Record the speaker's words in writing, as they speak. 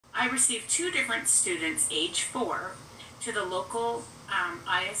I received 2 different students, age 4, to the local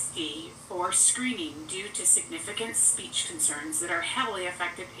ISD for screening due to significant speech concerns that are heavily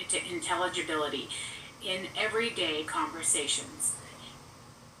affected to intelligibility in everyday conversations.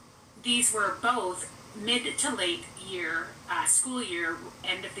 These were both mid to late year, school year,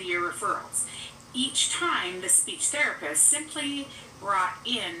 end of the year referrals. Each time the speech therapist simply brought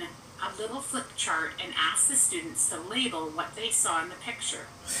in a little flip chart and asked the students to label what they saw in the picture.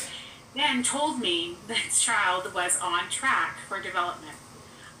 Then told me the child was on track for development.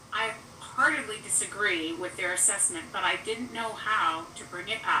 I heartily disagree with their assessment, but I didn't know how to bring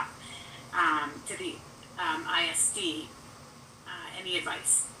it up to the ISD. Any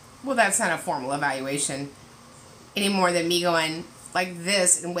advice? Well, that's not a formal evaluation any more than me going like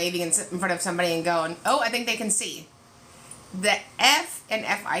this and waving in front of somebody and going, oh, I think they can see. The F in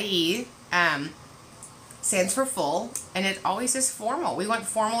FIE stands for full, and it always is formal. We want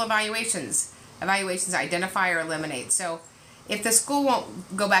formal evaluations. Evaluations identify or eliminate. So if the school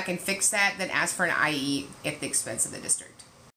won't go back and fix that, then ask for an IE at the expense of the district.